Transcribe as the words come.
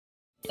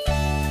There's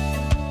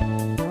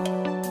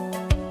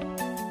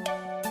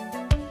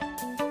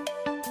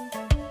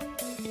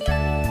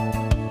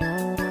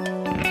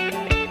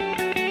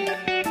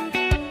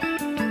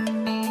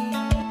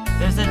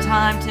a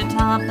time to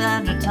top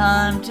and a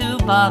time to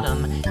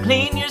bottom.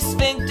 Clean your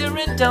sphincter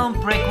and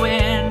don't break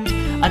wind.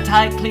 A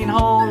tight, clean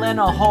hole and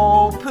a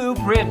hole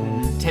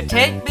poop-ridden to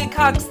take big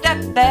cocks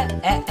that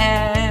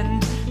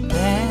bend.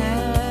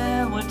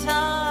 There were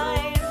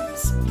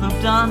times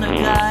pooped on a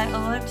guy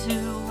or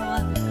two.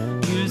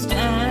 Used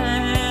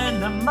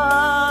enemas,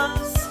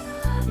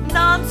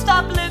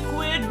 non-stop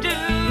liquid do.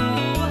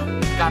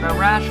 Got a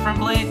rash from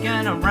Blake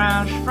and a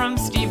rash from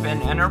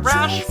Stephen and a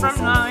rash from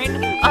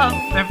 9 of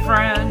their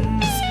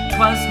friends.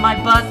 'Twas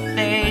my butt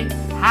they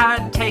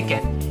had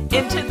taken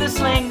into the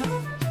sling,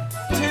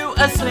 to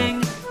a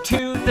sling,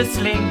 to the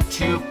sling,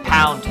 to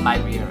pound my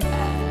rear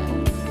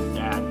end.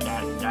 Dun,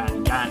 dun,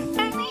 dun, dun.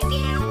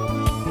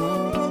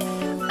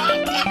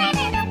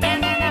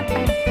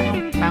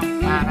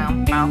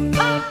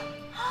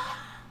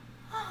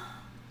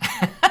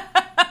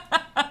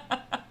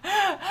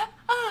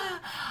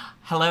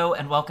 Hello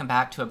and welcome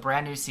back to a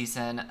brand new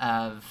season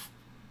of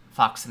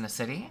Fox in the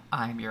City.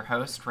 I'm your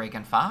host,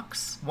 Reagan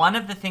Fox. One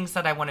of the things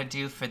that I want to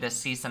do for this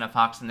season of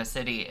Fox in the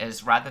City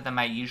is, rather than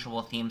my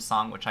usual theme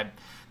song, which I've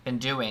been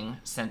doing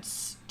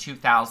since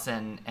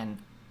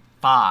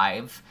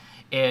 2005,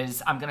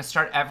 is I'm going to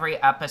start every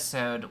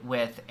episode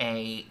with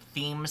a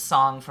theme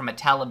song from a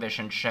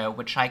television show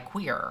which I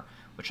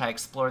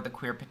explore the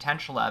queer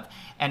potential of.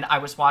 And I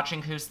was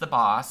watching Who's the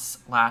Boss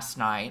last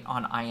night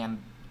on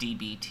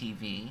IMDb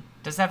TV.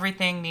 Does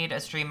everything need a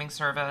streaming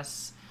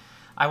service?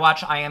 I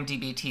watch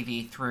IMDb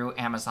TV through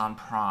Amazon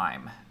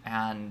Prime,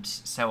 and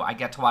so I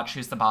get to watch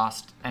Who's the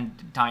Boss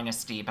and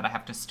Dynasty, but I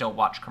have to still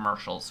watch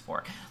commercials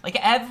for it. Like,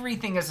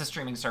 everything is a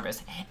streaming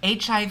service.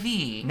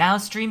 HIV, now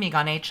streaming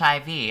on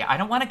HIV. I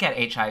don't want to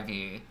get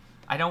HIV.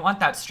 I don't want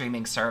that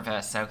streaming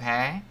service,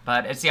 okay?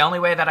 But it's the only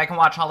way that I can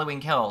watch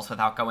Halloween Kills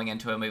without going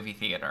into a movie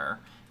theater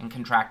and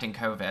contracting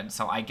COVID,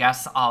 so I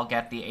guess I'll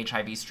get the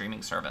HIV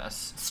streaming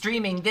service.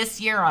 Streaming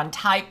this year on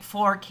Type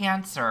 4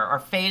 Cancer, or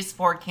Phase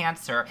 4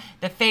 Cancer,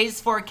 the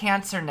Phase 4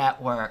 Cancer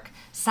Network.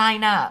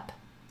 Sign up.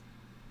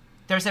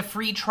 There's a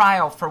free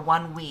trial for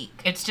 1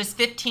 week. It's just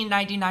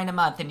 $15.99 a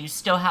month, and you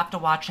still have to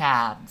watch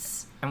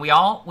ads. And we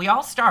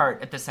all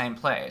start at the same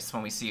place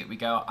when we see it. We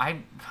go,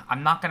 I'm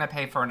not gonna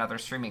pay for another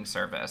streaming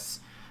service,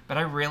 but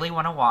I really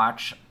want to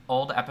watch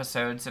old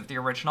episodes of the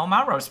original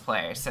Melrose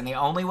Place, and the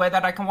only way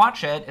that I can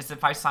watch it is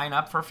if I sign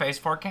up for Phase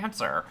 4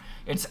 Cancer.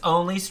 It's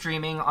only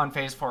streaming on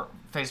Phase 4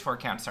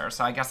 Cancer,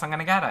 so I guess I'm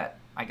gonna get it.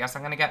 I'm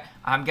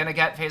gonna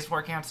get Phase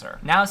 4 Cancer.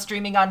 Now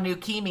streaming on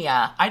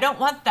Leukemia. I don't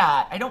want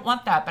that,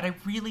 but I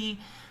really,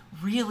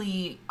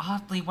 really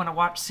oddly want to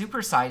watch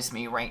Super Size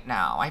Me right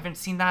now. I haven't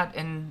seen that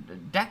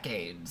in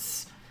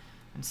decades.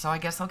 And so I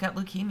guess I'll get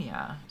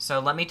Leukemia.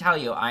 So let me tell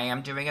you, I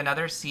am doing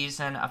another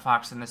season of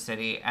Fox in the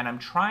City, and I'm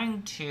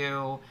trying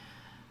to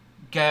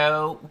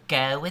go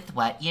with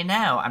what you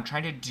know. I'm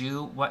trying to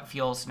do what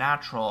feels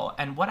natural.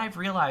 And what I've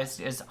realized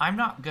is I'm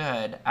not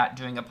good at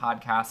doing a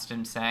podcast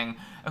and saying,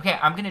 okay,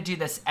 I'm going to do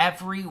this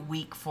every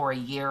week for a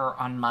year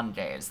on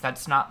Mondays.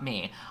 That's not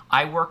me.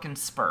 I work in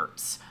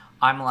spurts.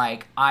 I've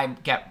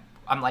got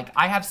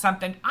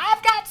something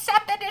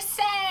to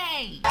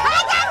say.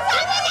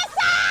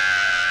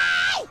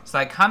 So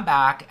I come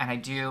back and I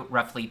do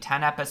roughly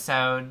 10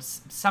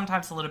 episodes,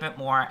 sometimes a little bit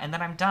more, and then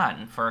I'm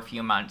done for a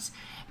few months.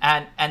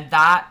 And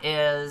that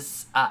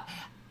is,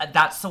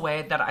 that's the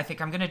way that I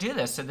think I'm going to do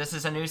this. So this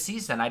is a new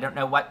season. I don't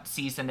know what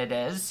season it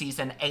is.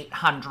 Season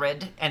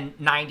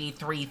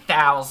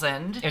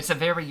 893,000. It's a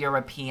very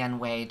European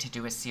way to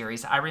do a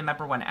series. I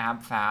remember when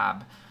Ab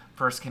Fab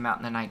first came out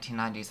in the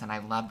 1990s, and I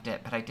loved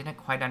it, but I didn't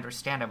quite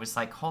understand. I was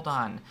like, hold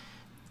on.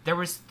 There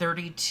was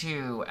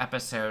 32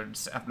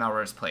 episodes of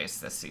Melrose Place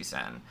this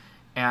season,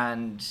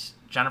 and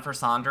Jennifer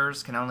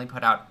Saunders can only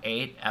put out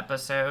 8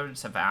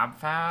 episodes of Ab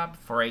Fab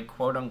for a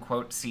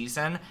quote-unquote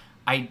season.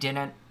 I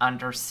didn't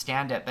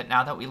understand it, but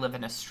now that we live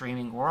in a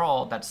streaming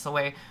world, that's the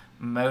way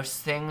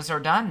most things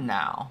are done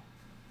now.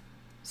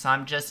 So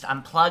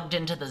I'm plugged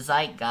into the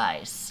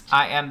zeitgeist.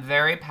 I am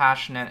very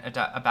passionate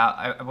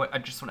about, I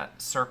just want to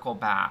circle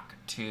back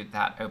to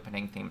that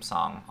opening theme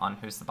song on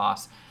Who's the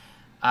Boss.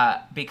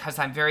 Because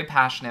I'm very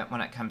passionate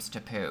when it comes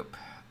to poop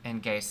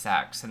and gay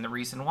sex. And the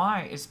reason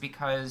why is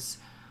because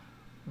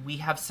we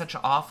have such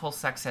awful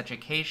sex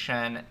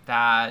education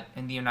that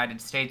in the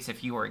United States,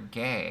 if you are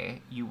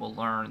gay, you will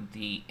learn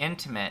the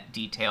intimate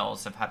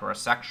details of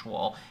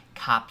heterosexual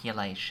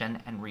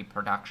copulation and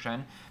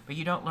reproduction, but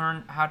you don't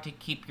learn how to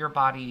keep your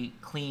body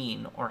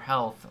clean or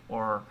health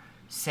or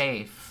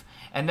safe.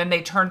 And then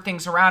they turn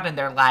things around and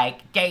they're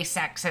like, gay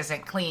sex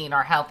isn't clean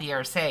or healthy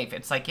or safe.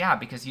 It's like, yeah,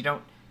 because you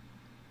don't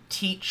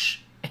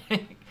teach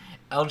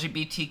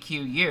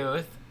LGBTQ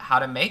youth how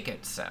to make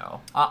it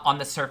so. On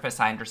the surface,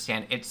 I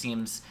understand it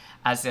seems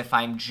as if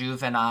I'm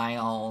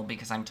juvenile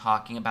because I'm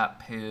talking about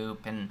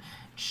poop and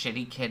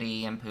shitty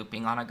kitty and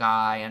pooping on a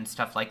guy and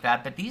stuff like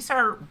that. But these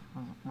are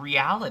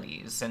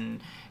realities,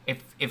 and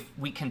if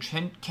we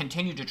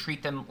continue to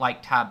treat them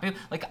like taboo,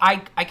 like I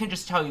can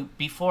just tell you,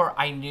 before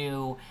I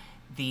knew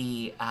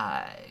the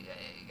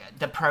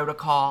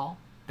protocol,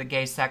 the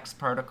gay sex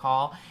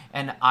protocol,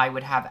 and I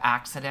would have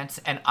accidents,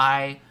 and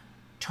I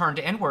turned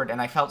inward,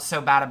 and I felt so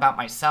bad about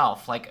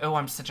myself, like, oh,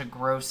 I'm such a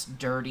gross,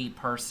 dirty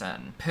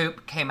person.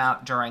 Poop came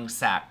out during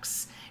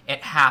sex.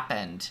 It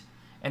happened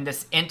in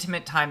this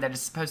intimate time that is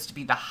supposed to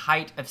be the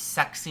height of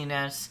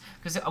sexiness.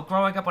 Because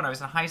growing up when I was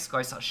in high school,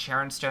 I saw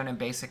Sharon Stone in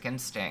Basic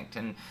Instinct,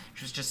 and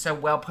she was just so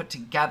well put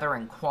together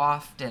and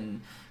coiffed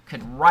and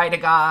could ride a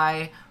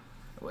guy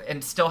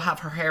and still have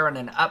her hair in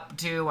an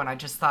updo, and I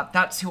just thought,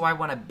 that's who I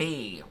want to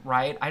be,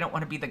 right? I don't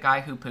want to be the guy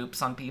who poops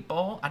on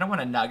people. I don't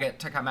want a nugget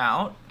to come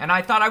out. And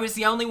I thought I was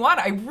the only one.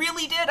 I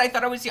really did. I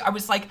thought I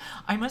was like,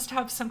 I must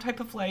have some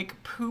type of,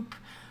 like, poop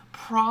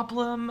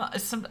problem,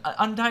 some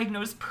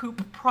undiagnosed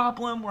poop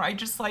problem where I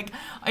just, like,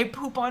 I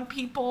poop on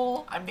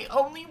people. I'm the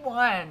only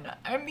one.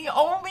 I'm the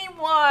only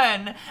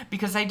one.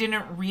 Because I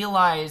didn't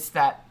realize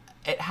that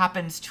it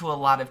happens to a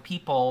lot of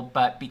people,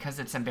 but because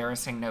it's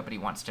embarrassing, nobody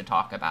wants to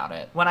talk about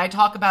it. When I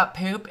talk about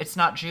poop, it's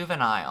not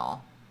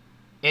juvenile.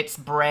 It's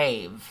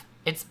brave.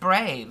 It's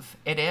brave.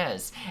 It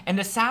is. And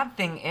the sad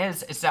thing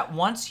is that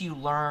once you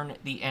learn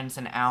the ins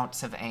and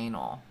outs of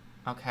anal,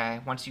 okay,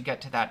 once you get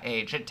to that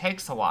age, it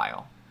takes a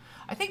while.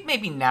 I think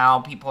maybe now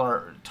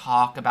people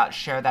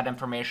share that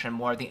information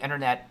more. The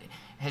internet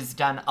has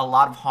done a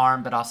lot of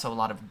harm, but also a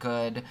lot of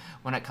good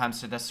when it comes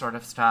to this sort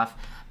of stuff.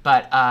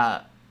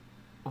 But,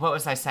 what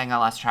was I saying? I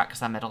lost track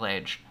because I'm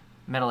middle-aged.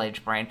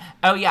 Middle-aged brain.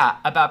 Oh, yeah,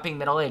 about being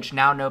middle-aged.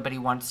 Now nobody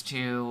wants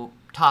to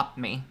top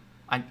me.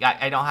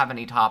 I don't have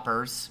any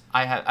toppers.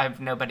 I have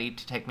nobody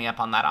to take me up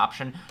on that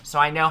option. So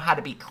I know how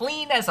to be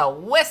clean as a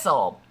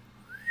whistle.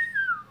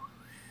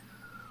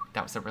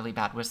 That was a really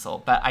bad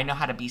whistle. But I know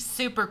how to be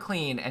super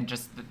clean, and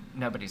just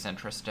nobody's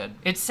interested.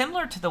 It's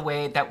similar to the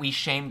way that we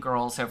shame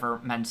girls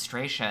over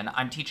menstruation.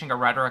 I'm teaching a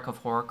rhetoric of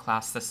horror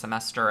class this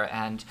semester,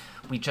 and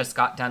we just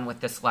got done with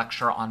this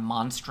lecture on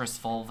monstrous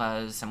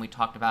vulvas, and we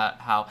talked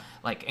about how,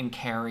 like, in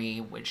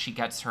Carrie, she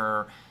gets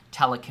her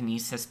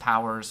telekinesis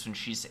powers when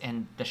she's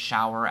in the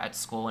shower at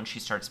school and she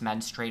starts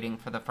menstruating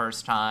for the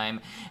first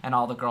time, and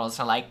all the girls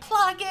are like,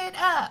 plug it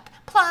up,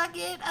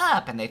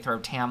 and they throw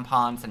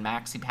tampons and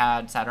maxi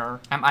pads at her.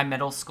 At my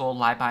middle school,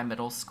 Libi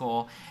Middle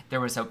School, there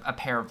was a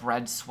pair of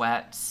red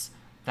sweats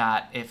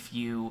that if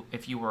you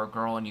were a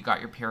girl and you got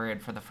your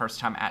period for the first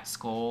time at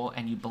school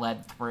and you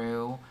bled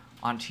through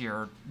onto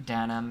your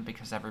denim,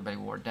 because everybody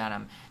wore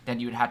denim,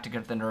 then you would have to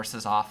go to the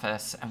nurse's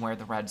office and wear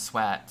the red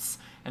sweats.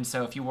 And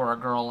so if you were a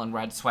girl in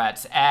red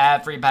sweats,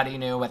 everybody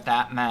knew what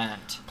that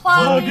meant.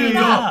 Plug it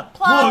up!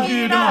 Plug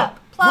it up!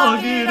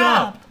 Plug it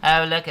up!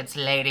 Oh, look, it's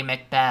Lady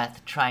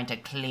Macbeth trying to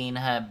clean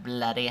her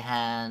bloody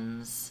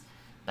hands.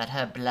 But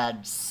her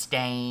blood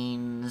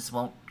stains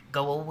won't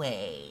go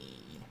away.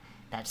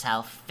 That's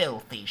how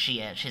filthy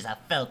she is. She's a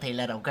filthy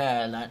little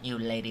girl, aren't you,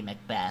 Lady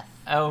Macbeth?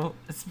 Oh,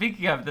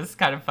 speaking of, this is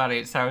kind of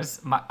funny. So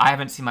I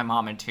haven't seen my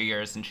mom in 2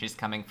 years, and she's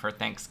coming for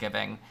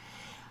Thanksgiving.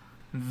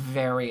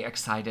 Very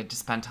excited to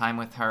spend time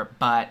with her,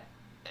 but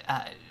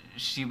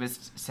she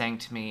was saying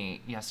to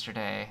me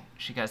yesterday,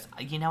 she goes,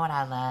 you know what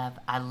I love?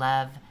 I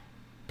love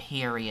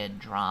period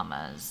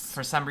dramas.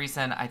 For some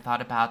reason, I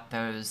thought about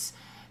those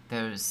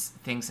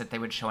things that they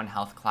would show in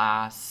health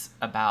class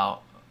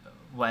about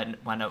when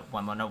a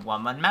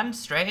woman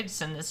menstruates,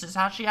 and this is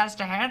how she has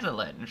to handle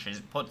it. And she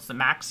puts the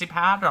maxi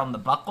pad on the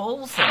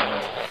buckles,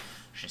 and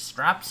she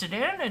straps it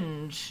in,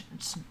 and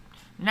it's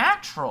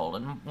natural,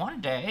 and one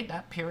day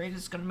that period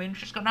is going to mean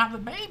she's going to have a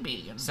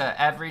baby. And so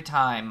every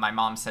time my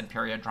mom said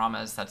period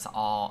dramas, that's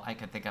all I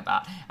could think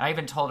about. And I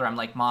even told her, I'm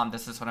like, Mom,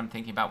 this is what I'm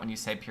thinking about when you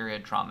say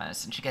period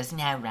dramas. And she goes,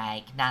 no,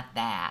 Reich, not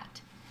that.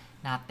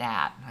 Not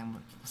that. And I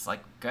was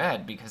like,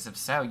 good, because if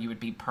so, you would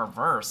be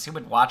perverse. Who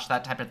would watch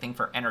that type of thing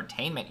for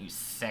entertainment, you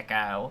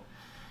sicko?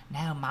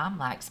 No, Mom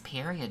likes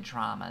period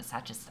dramas.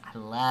 I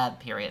love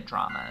period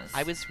dramas.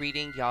 I was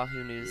reading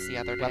Yahoo News the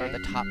other day. What are the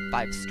top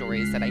 5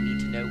 stories that I need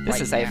to know right now? This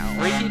is a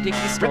freaky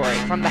dicky story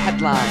from the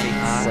headlines.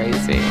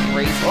 Crazy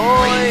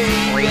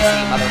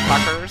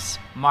motherfuckers.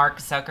 Mark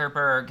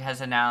Zuckerberg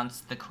has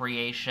announced the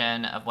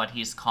creation of what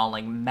he's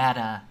calling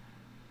Meta.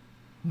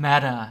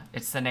 Meta.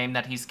 It's the name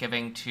that he's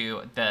giving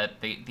to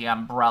the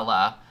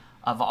umbrella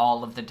of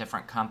all of the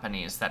different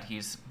companies that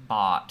he's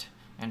bought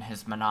in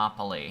his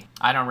monopoly.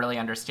 I don't really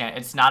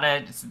understand.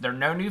 There are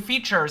no new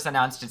features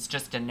announced, it's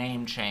just a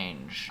name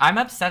change. I'm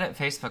upset at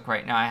Facebook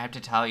right now, I have to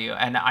tell you,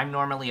 and I'm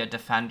normally a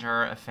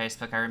defender of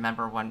Facebook. I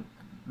remember when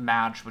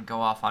Madge would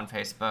go off on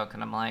Facebook,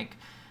 and I'm like,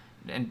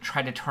 and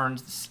try to turn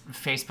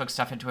Facebook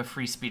stuff into a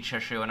free speech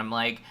issue, and I'm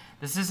like,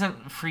 this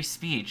isn't free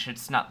speech.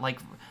 It's not like,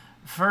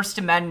 First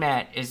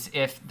Amendment is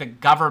if the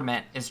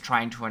government is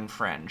trying to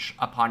infringe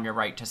upon your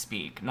right to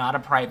speak, not a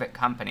private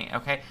company,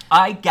 okay?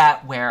 I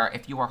get where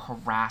if you are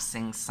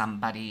harassing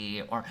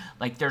somebody or,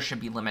 like, there should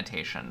be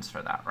limitations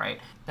for that, right?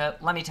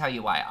 But let me tell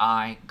you why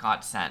I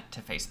got sent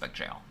to Facebook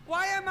jail.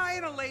 Why am I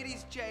in a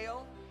ladies'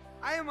 jail?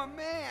 I am a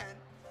man.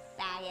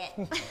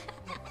 Faggot.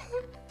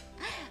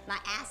 My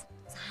ass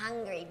is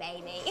hungry,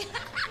 baby.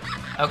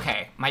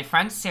 Okay, my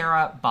friend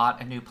Sarah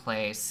bought a new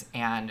place,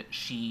 and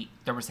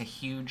there was a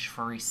huge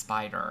furry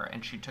spider,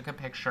 and she took a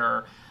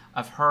picture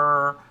of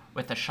her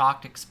with a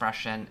shocked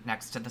expression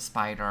next to the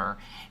spider,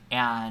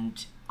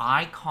 and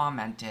I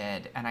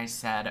commented and I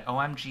said,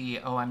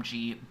 OMG,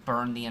 OMG,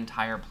 burn the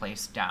entire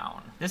place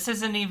down. This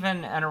isn't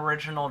even an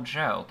original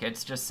joke.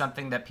 It's just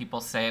something that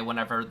people say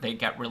whenever they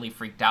get really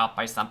freaked out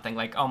by something,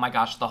 like, oh my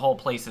gosh, the whole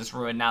place is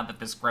ruined now that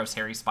this gross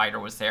hairy spider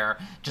was there.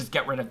 Just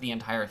get rid of the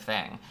entire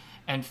thing.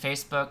 And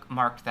Facebook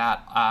marked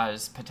that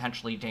as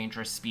potentially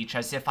dangerous speech,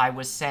 as if I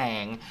was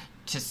saying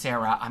to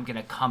Sarah, I'm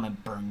gonna come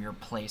and burn your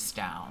place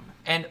down.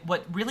 And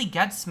what really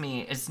gets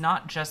me is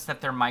not just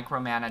that they're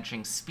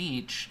micromanaging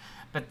speech,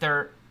 but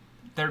they're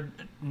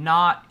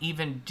not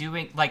even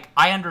doing, like,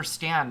 I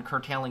understand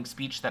curtailing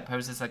speech that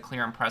poses a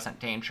clear and present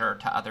danger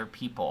to other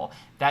people.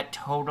 That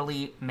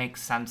totally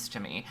makes sense to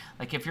me.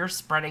 Like, if you're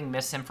spreading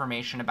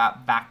misinformation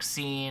about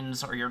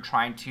vaccines, or you're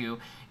trying to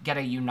get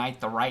a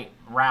Unite the Right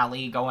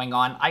rally going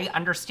on, I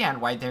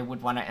understand why they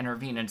would want to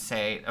intervene and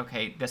say,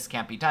 okay, this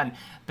can't be done.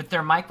 But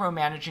they're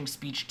micromanaging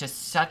speech to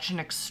such an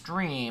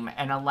extreme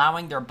and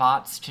allowing their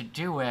bots to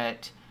do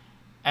it,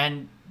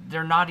 and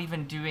they're not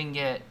even doing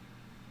it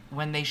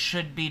when they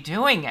should be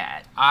doing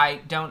it. I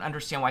don't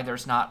understand why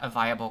there's not a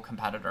viable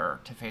competitor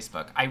to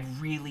Facebook. I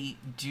really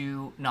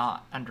do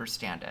not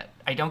understand it.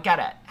 I don't get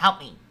it.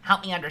 Help me.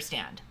 Help me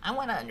understand. I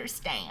want to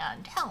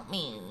understand. Help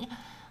me.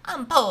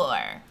 I'm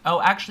poor. Oh,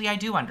 actually, I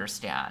do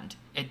understand.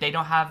 They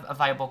don't have a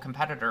viable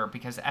competitor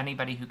because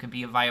anybody who could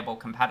be a viable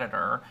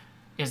competitor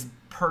is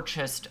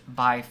purchased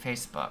by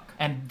Facebook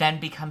and then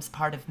becomes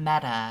part of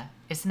Meta.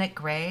 Isn't it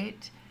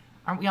great?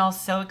 Aren't we all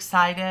so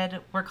excited?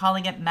 We're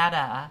calling it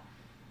Meta.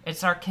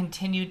 It's our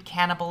continued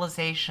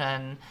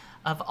cannibalization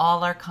of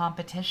all our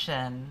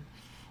competition.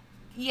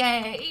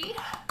 Yay!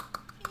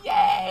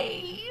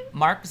 Yay!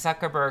 Mark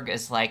Zuckerberg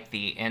is like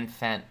the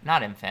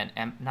not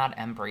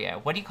embryo.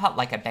 What do you call it?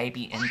 Like a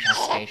baby in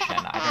gestation.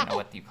 I don't know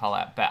what you call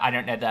it, but I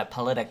don't know the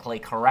politically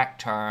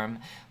correct term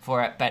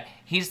for it. But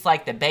he's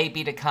like the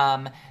baby to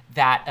come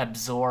that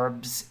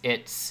absorbs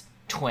its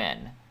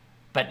twin.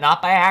 But not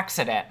by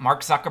accident.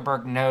 Mark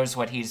Zuckerberg knows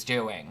what he's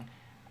doing.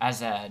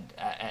 As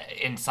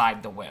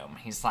inside the womb.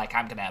 He's like,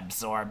 I'm gonna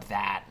absorb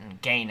that and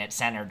gain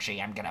its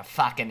energy. I'm gonna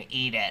fucking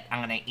eat it.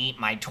 I'm gonna eat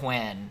my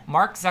twin.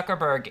 Mark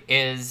Zuckerberg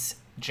is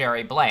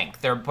Jerry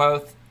Blank. They're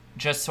both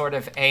just sort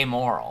of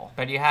amoral.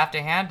 But you have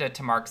to hand it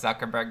to Mark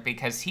Zuckerberg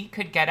because he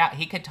could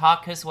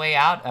talk his way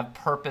out of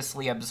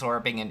purposely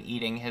absorbing and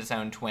eating his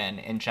own twin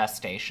in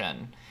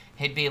gestation.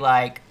 He'd be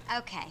like,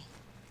 okay.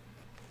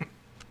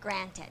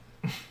 Granted.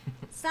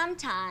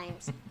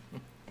 Sometimes,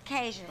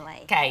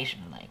 occasionally,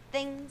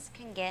 things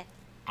can get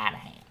out of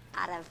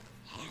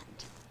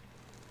hand.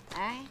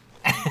 All right?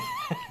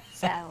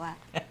 So,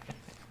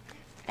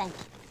 thank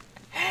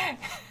you.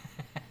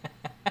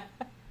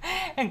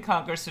 And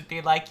Congress would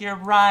be like, you're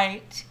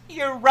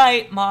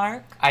right,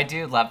 Mark. I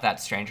do love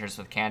that Strangers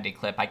with Candy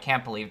clip. I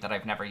can't believe that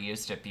I've never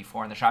used it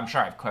before in the show. I'm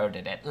sure I've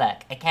quoted it. Look,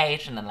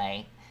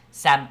 occasionally,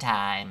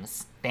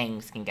 sometimes,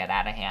 things can get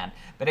out of hand.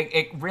 But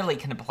it really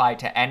can apply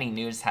to any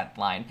news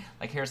headline.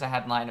 Like, here's a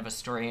headline of a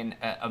story, in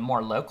a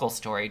more local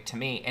story to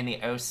me. In the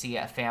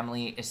OC, a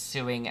family is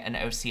suing an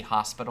OC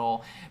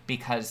hospital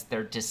because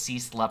their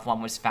deceased loved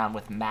one was found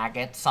with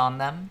maggots on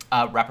them.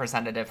 A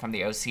representative from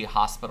the OC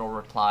hospital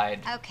replied,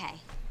 okay.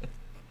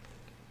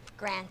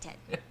 Granted.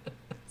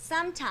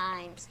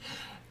 Sometimes,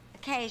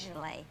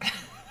 occasionally,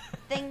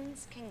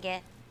 things can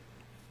get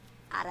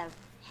out of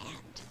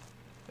hand.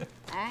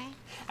 All right?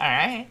 All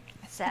right.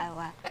 So,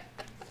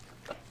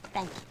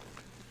 thank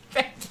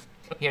you.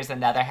 Here's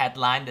another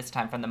headline, this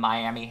time from the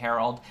Miami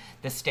Herald.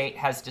 The state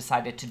has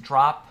decided to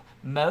drop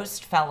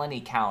most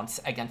felony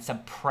counts against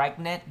a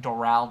pregnant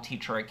Doral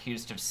teacher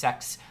accused of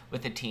sex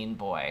with a teen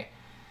boy.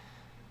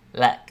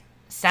 Look,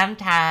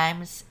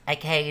 sometimes,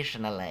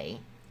 occasionally,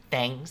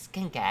 things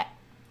can get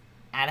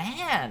out of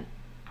hand.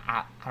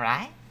 All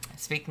right?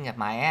 Speaking of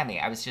Miami,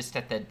 I was just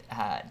at the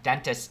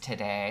dentist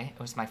today.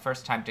 It was my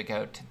first time to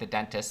go to the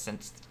dentist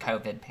since the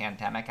COVID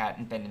pandemic. I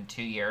hadn't been in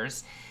 2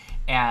 years.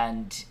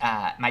 And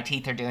my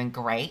teeth are doing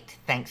great.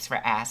 Thanks for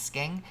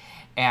asking.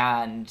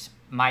 And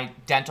my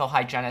dental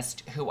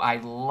hygienist, who I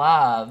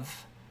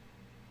love,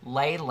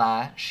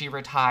 Layla, she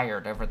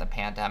retired over the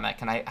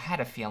pandemic. And I had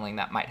a feeling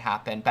that might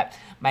happen. But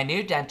my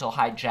new dental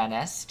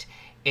hygienist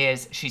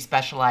she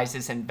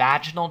specializes in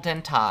vaginal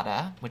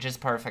dentata, which is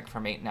perfect for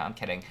me. No, I'm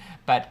kidding.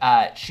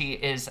 But she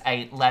is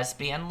a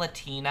lesbian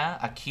Latina,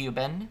 a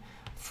Cuban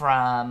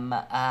from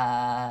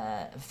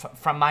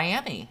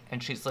Miami.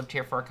 And she's lived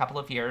here for a couple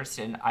of years,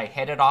 and I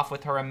hit it off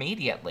with her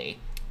immediately.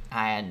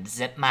 I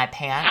unzipped my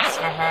pants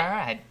for her.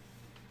 I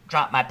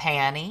dropped my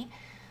panty,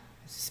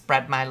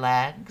 spread my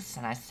legs,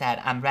 and I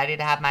said, I'm ready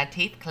to have my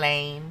teeth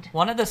cleaned.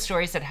 One of the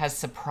stories that has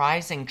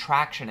surprising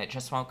traction, it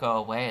just won't go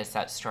away, is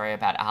that story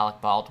about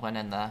Alec Baldwin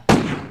and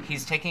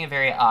he's taking a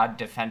very odd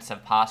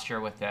defensive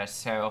posture with this.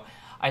 So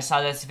I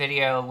saw this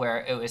video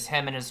where it was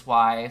him and his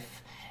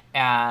wife,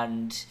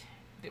 and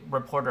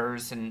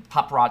reporters and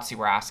paparazzi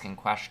were asking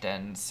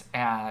questions,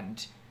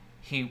 and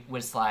he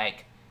was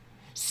like,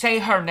 say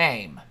her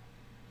name.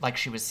 Like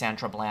she was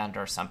Sandra Bland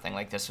or something.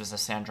 Like this was a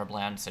Sandra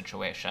Bland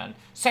situation.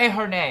 Say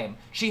her name.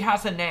 She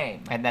has a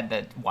name. And then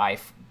the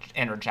wife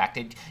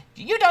interjected,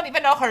 you don't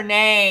even know her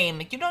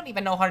name. You don't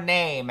even know her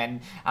name.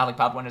 And Alec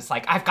Baldwin is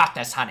like, I've got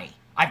this, honey.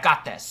 I've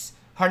got this.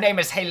 Her name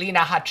is Helena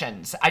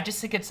Hutchins. I just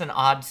think it's an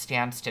odd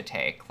stance to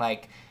take.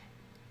 Like,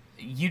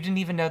 you didn't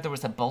even know there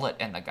was a bullet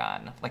in the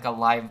gun. Like a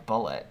live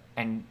bullet.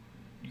 And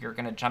you're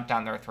going to jump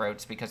down their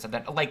throats because of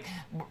that. Like,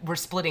 we're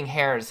splitting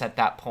hairs at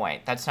that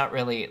point. That's not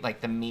really, like,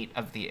 the meat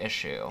of the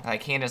issue.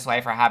 Like, he and his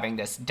wife are having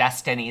this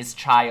Destiny's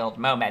Child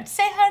moment.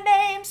 Say her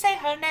name, say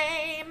her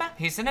name.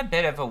 He's in a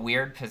bit of a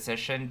weird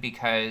position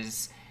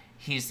because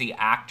he's the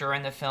actor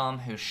in the film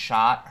who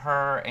shot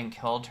her and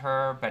killed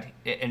her.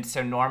 And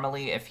so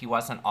normally, if he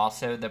wasn't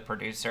also the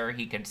producer,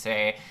 he could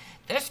say,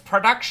 this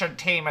production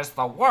team is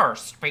the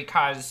worst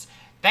because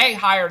they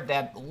hired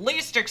the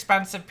least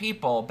expensive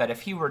people, but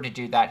if he were to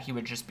do that, he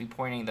would just be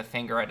pointing the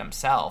finger at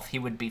himself. He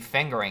would be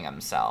fingering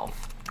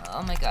himself.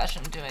 Oh my gosh,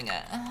 I'm doing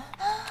it.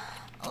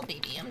 Oh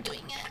baby, I'm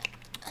doing it.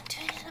 I'm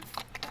doing it.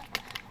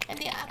 I'm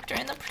the actor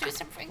and the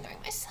producer. I'm fingering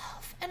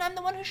myself. And I'm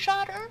the one who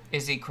shot her.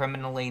 Is he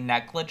criminally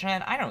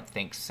negligent? I don't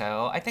think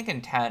so. I think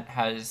intent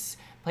plays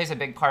a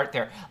big part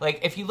there.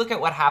 Like, if you look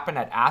at what happened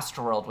at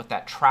Astroworld with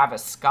that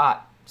Travis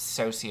Scott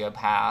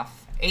sociopath,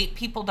 8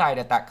 people died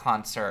at that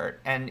concert,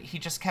 and he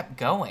just kept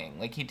going.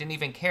 Like, he didn't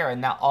even care.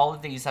 And now all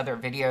of these other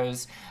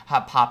videos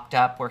have popped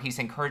up where he's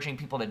encouraging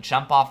people to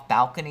jump off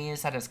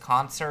balconies at his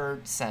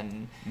concerts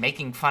and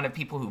making fun of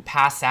people who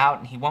pass out,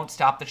 and he won't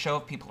stop the show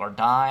if people are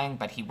dying,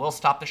 but he will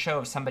stop the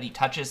show if somebody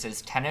touches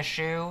his tennis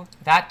shoe.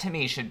 That, to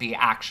me, should be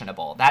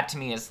actionable. That, to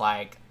me, is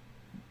like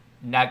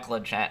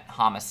negligent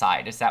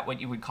homicide. Is that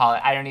what you would call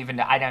it? I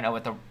don't know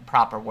what the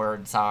proper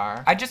words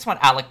are. I just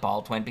want Alec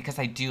Baldwin, because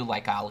I do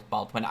like Alec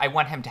Baldwin. I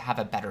want him to have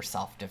a better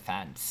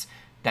self-defense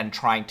than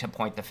trying to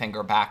point the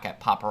finger back at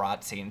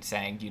paparazzi and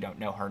saying, you don't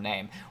know her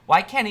name.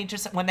 Why can't he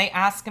just, when they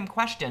ask him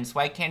questions,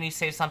 why can't he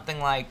say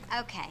something like...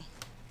 Okay.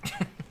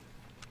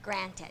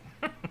 Granted.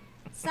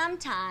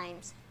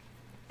 Sometimes,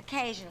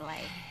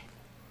 occasionally,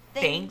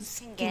 things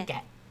can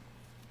get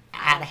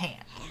out of hand.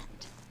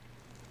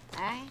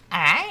 All right? All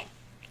right.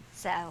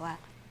 So,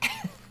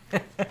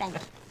 thank you.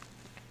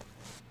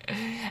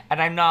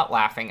 And I'm not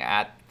laughing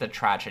at the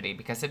tragedy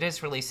because it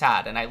is really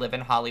sad, and I live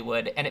in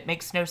Hollywood, and it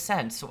makes no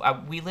sense.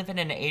 We live in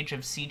an age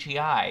of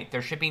CGI.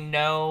 There should be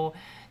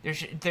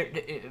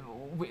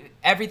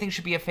everything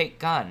should be a fake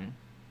gun,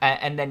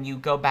 and then you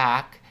go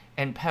back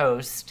and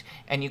post,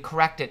 and you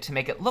correct it to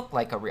make it look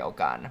like a real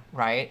gun,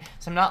 right?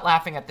 So I'm not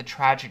laughing at the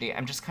tragedy.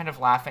 I'm just kind of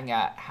laughing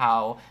at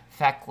how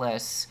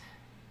feckless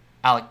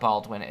Alec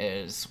Baldwin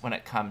is when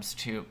it comes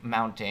to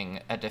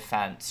mounting a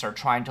defense or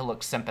trying to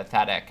look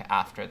sympathetic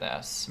after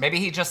this. Maybe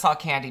he just saw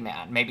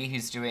Candyman. Maybe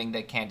he's doing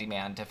the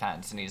Candyman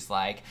defense and he's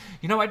like,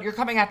 you know what, you're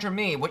coming after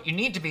me. What you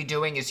need to be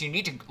doing is you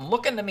need to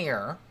look in the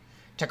mirror,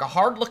 take a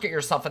hard look at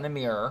yourself in the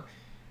mirror,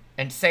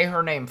 and say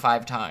her name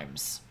 5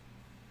 times.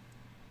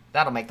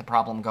 That'll make the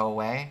problem go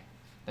away.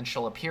 Then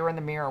she'll appear in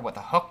the mirror with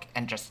a hook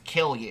and just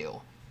kill you.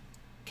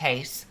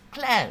 Case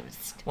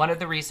closed. One of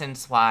the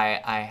reasons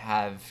why I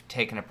have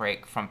taken a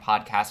break from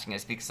podcasting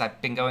is because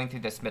I've been going through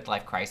this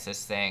midlife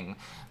crisis thing,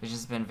 which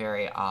has been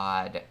very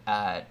odd.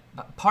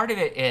 Part of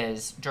it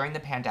is, during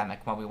the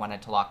pandemic, when we went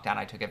into lockdown,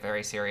 I took it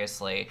very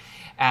seriously.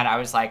 And I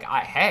was like,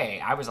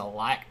 I was a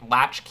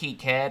latchkey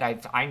kid.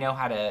 I know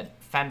how to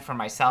fend for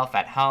myself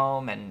at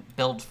home and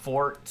build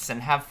forts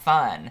and have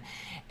fun.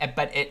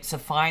 But it's a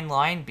fine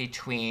line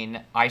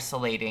between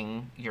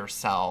isolating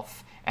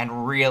yourself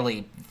and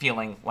really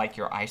feeling like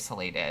you're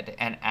isolated.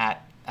 And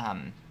at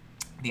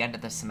the end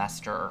of the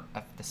semester,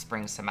 of the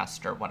spring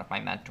semester, one of my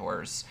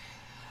mentors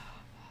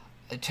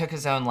took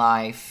his own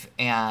life,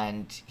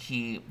 and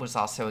he was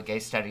also a gay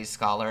studies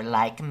scholar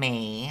like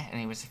me, and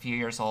he was a few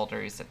years older.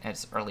 He's in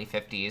his early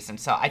 50s. And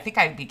so I think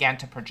I began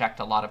to project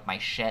a lot of my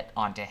shit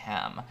onto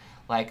him.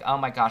 Like, oh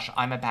my gosh,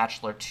 I'm a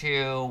bachelor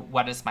too.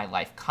 What is my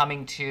life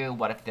coming to?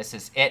 What if this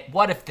is it?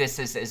 What if this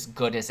is as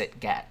good as it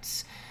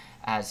gets?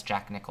 As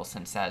Jack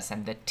Nicholson says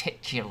in the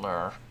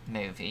titular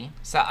movie.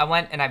 So I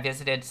went and I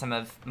visited some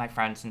of my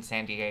friends in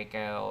San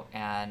Diego,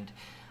 and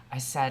I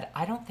said,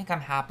 I don't think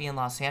I'm happy in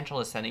Los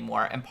Angeles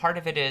anymore. And part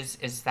of it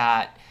is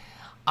that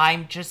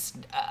I'm just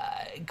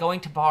going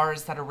to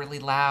bars that are really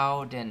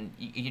loud, and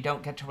you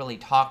don't get to really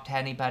talk to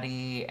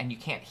anybody, and you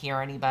can't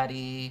hear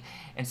anybody,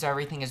 and so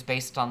everything is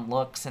based on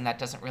looks, and that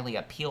doesn't really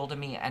appeal to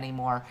me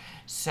anymore.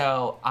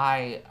 So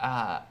I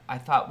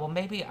thought, well,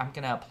 maybe I'm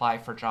going to apply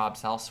for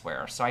jobs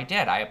elsewhere. So I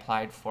did. I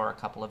applied for a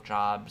couple of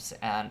jobs,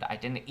 and I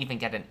didn't even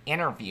get an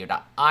interview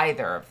to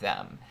either of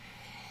them.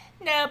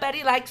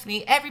 Nobody likes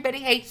me. Everybody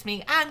hates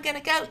me. I'm gonna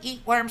go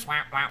eat worms.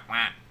 Wah, wah,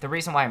 wah. The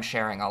reason why I'm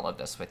sharing all of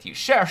this with you,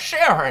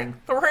 sharing,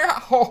 kids,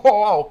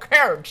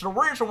 the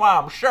reason why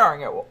I'm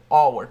sharing it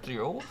all with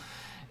you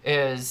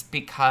is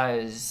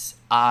because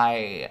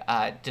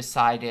I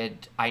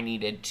decided I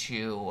needed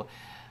to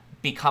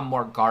become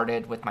more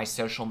guarded with my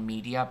social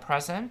media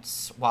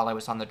presence while I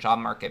was on the job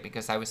market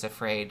because I was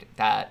afraid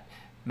that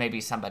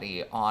maybe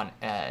somebody on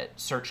a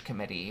search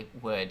committee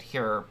would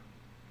hear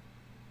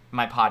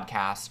my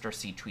podcast or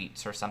see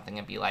tweets or something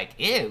and be like,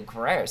 ew,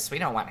 gross, we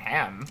don't want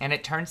him. And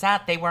it turns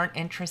out they weren't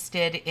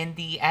interested in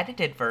the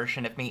edited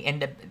version of me.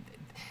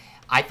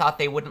 I thought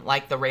they wouldn't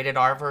like the rated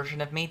R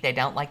version of me. They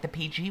don't like the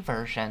PG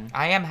version.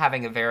 I am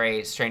having a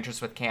very Strangers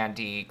with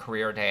Candy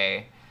Career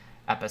Day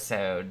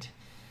episode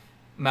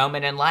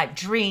moment in life.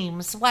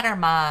 Dreams, what are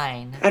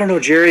mine? I don't know,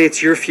 Jerry,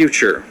 it's your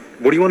future.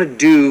 What do you want to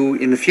do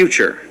in the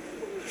future?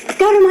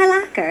 Go to my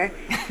locker.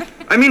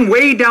 I mean,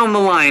 way down the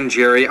line,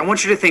 Jerry. I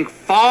want you to think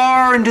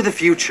far into the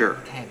future.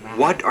 Okay, right.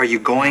 What are you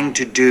going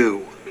to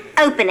do?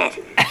 Open it.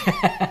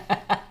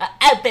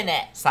 Open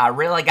it. So I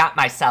really got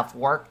myself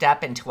worked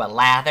up into a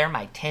lather.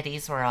 My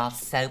titties were all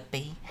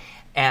soapy.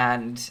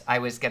 And I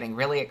was getting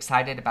really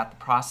excited about the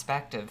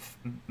prospect of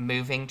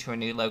moving to a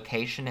new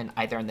location in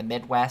either in the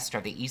Midwest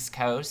or the East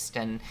Coast.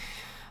 And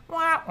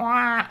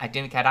I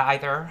didn't get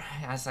either,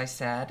 as I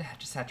said. I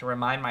just had to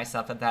remind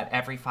myself of that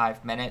every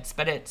 5 minutes.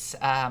 But it's,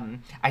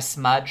 I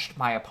smudged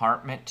my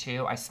apartment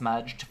too. I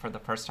smudged for the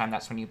first time.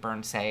 That's when you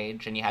burn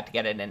sage, and you had to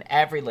get it in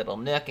every little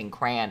nook and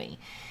cranny.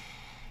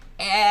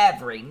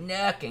 Every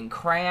nook and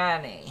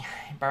cranny.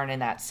 Burning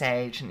that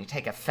sage, and you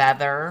take a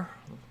feather.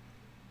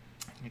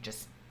 You're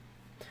just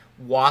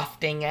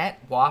wafting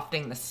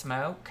the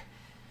smoke.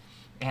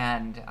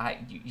 And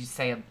you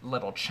say a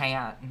little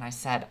chant, and I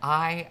said,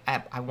 I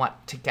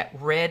want to get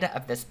rid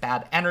of this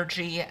bad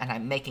energy, and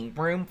I'm making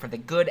room for the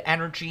good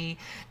energy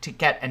to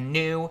get a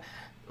new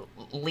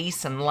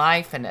lease in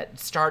life and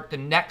start the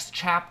next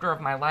chapter of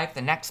my life,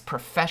 the next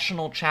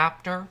professional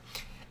chapter.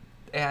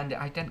 And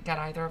I didn't get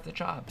either of the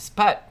jobs.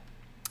 But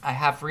I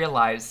have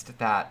realized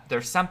that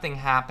there's something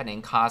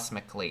happening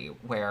cosmically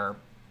where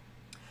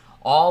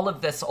all of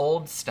this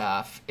old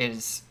stuff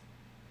is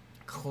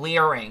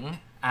clearing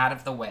out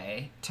of the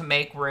way to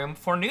make room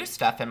for new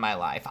stuff in my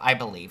life, I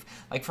believe.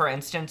 Like, for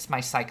instance, my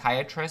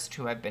psychiatrist,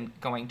 who I've been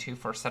going to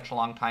for such a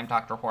long time,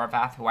 Dr.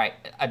 Horvath, who I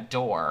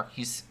adore.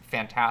 He's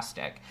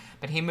fantastic.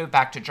 But he moved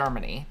back to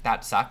Germany.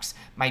 That sucks.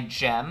 My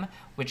gym,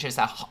 which is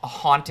a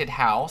haunted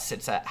house.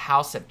 It's a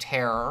house of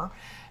terror.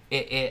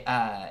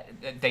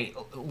 They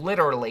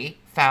literally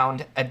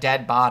found a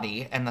dead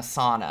body in the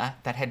sauna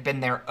that had been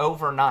there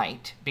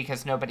overnight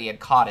because nobody had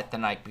caught it the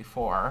night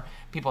before.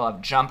 People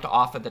have jumped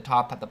off of the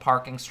top of the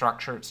parking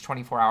structure. It's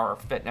 24-hour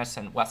fitness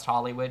in West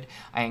Hollywood.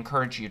 I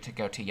encourage you to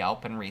go to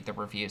Yelp and read the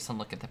reviews and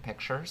look at the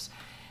pictures.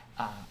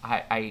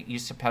 I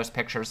used to post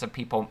pictures of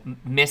people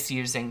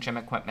misusing gym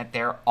equipment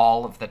there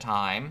all of the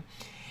time.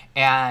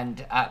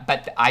 And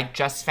but I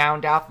just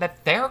found out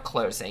that they're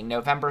closing.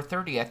 November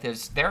 30th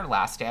is their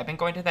last day. I've been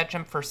going to that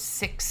gym for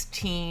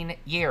 16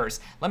 years.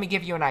 Let me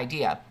give you an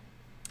idea.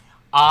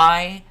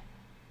 I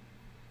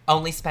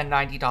only spend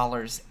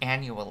 $90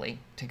 annually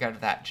to go to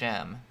that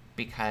gym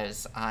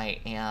because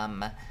I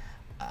am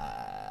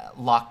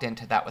locked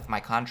into that with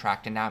my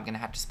contract, and now I'm going to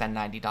have to spend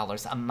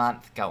 $90 a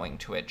month going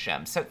to a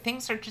gym. So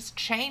things are just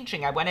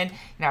changing. I went in,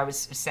 I was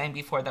saying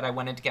before that I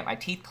went in to get my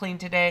teeth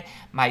cleaned today.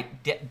 My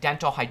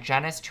dental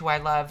hygienist, who I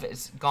love,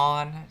 is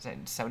gone.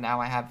 And so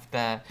now I have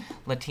the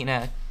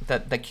Latina,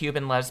 the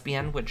Cuban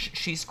lesbian, which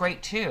she's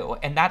great too.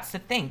 And that's the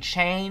thing.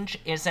 Change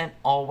isn't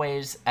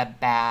always a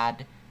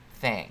bad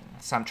thing.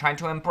 So I'm trying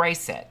to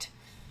embrace it.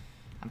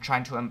 I'm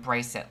trying to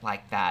embrace it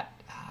like that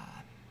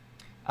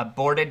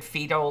aborted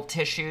fetal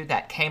tissue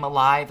that came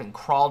alive and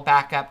crawled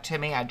back up to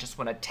me. I just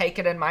want to take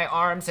it in my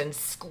arms and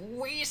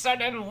squeeze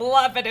it and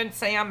love it and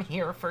say, I'm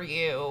here for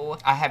you.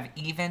 I have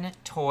even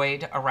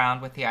toyed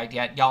around with the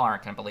idea, y'all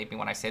aren't going to believe me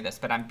when I say this,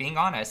 but I'm being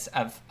honest,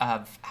 of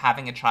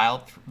having a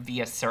child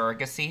via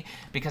surrogacy,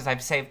 because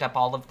I've saved up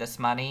all of this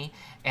money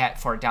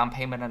for a down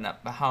payment in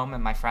a home.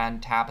 And my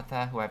friend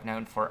Tabitha, who I've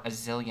known for a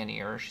zillion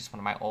years, she's one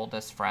of my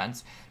oldest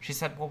friends, she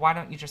said, well, why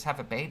don't you just have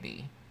a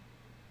baby?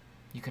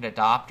 You could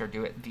adopt or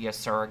do it via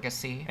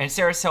surrogacy. And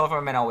Sarah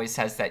Silverman always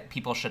says that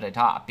people should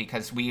adopt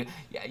because you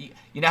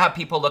know how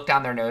people look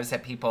down their nose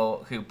at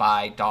people who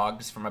buy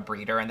dogs from a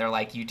breeder and they're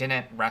like, you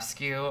didn't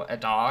rescue a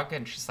dog?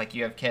 And she's like,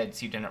 you have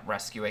kids, you didn't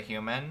rescue a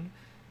human?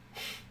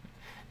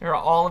 There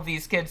are all of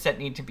these kids that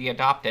need to be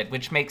adopted,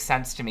 which makes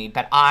sense to me.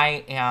 But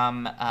I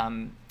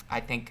am, I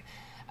think,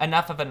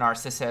 enough of a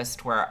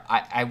narcissist where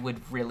I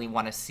would really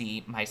want to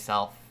see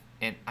myself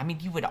in, I mean,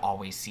 you would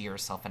always see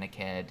yourself in a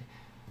kid.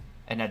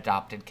 An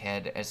adopted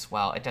kid as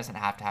well. It doesn't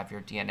have to have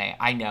your DNA.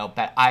 I know,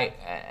 but I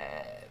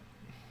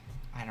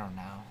don't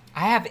know.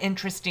 I have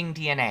interesting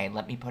DNA,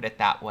 let me put it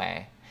that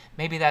way.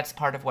 Maybe that's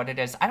part of what it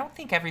is. I don't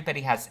think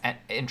everybody has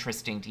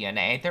interesting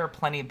DNA. There are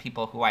plenty of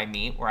people who I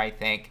meet where I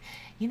think,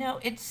 you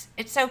know, it's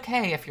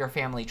okay if your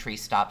family tree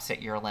stops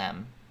at your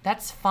limb.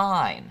 That's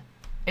fine.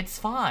 It's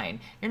fine.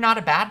 You're not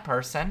a bad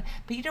person,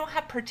 but you don't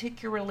have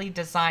particularly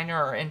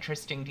designer or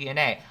interesting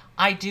DNA.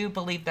 I do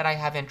believe that I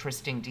have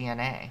interesting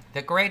DNA.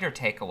 The greater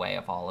takeaway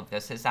of all of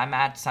this is I'm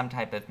at some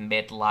type of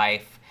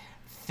midlife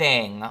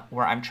thing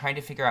where I'm trying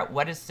to figure out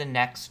what is the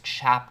next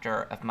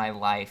chapter of my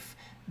life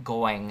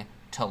going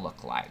to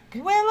look like.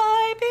 Will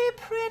I be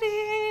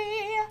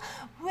pretty?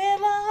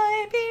 Will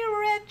I be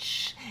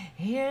rich?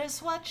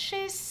 Here's what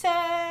she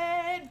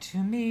said to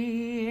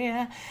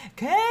me.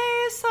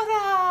 Que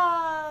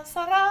sera,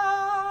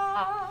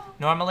 sera.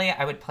 Normally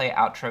I would play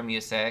outro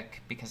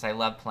music because I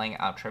love playing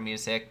outro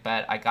music,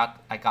 but I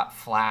got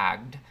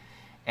flagged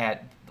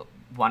at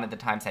one of the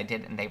times I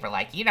did, and they were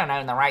like, "You don't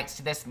own the rights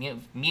to this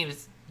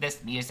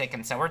music,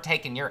 and so we're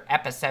taking your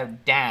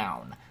episode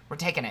down. We're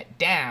taking it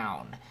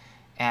down."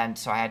 And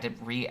so I had to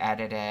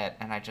re-edit it,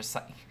 and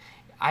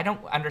I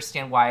don't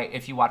understand why,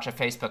 if you watch a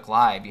Facebook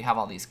Live, you have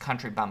all these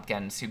country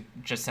bumpkins who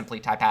just simply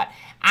type out,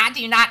 "I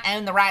do not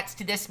own the rights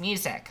to this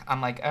music."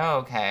 I'm like, oh,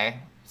 okay.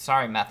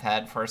 Sorry, meth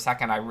head. For a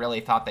second, I really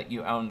thought that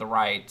you owned the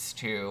rights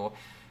to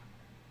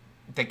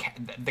the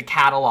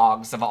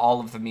catalogs of all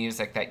of the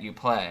music that you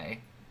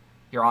play.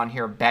 You're on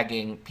here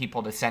begging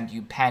people to send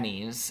you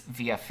pennies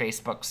via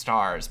Facebook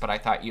stars, but I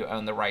thought you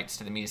owned the rights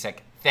to the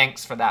music.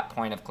 Thanks for that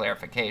point of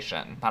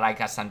clarification. But I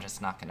guess I'm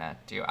just not going to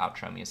do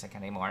outro music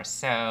anymore.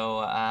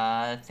 So,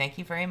 thank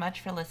you very much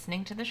for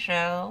listening to the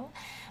show.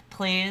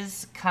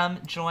 Please come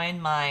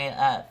join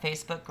my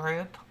Facebook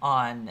group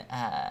on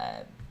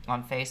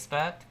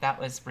Facebook. That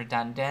was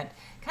redundant.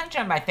 Come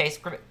join my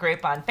Facebook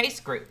group on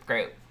Facebook.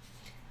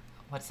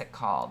 What's it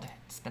called?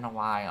 It's been a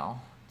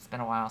while. It's been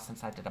a while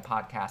since I did a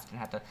podcast and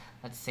had to,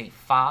 let's see,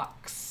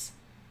 Fox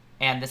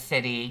and the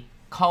City,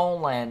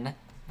 the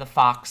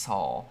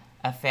Foxhole.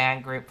 A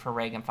fan group for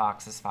Reagan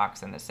Fox's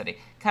Fox and the City.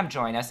 Come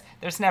join us.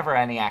 There's never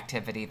any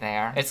activity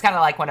there. It's kind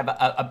of like when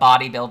a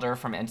bodybuilder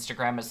from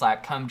Instagram is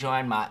like, "Come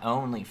join my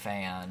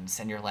OnlyFans."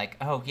 And you're like,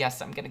 "Oh,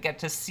 yes, I'm going to get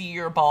to see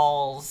your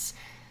balls.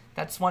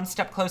 That's one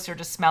step closer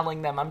to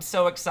smelling them. I'm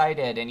so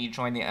excited." And you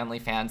join the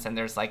OnlyFans, and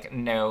there's, like,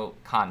 no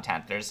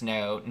content. There's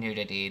no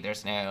nudity.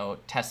 There's no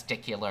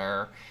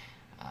testicular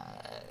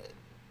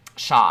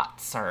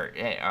shots or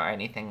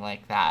anything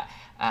like that.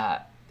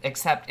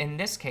 Except in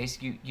this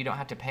case, you don't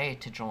have to pay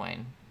to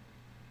join.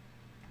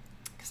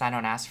 Because I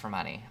don't ask for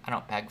money. I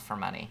don't beg for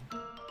money.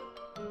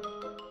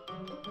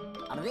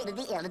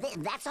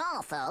 That's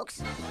all,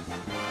 folks.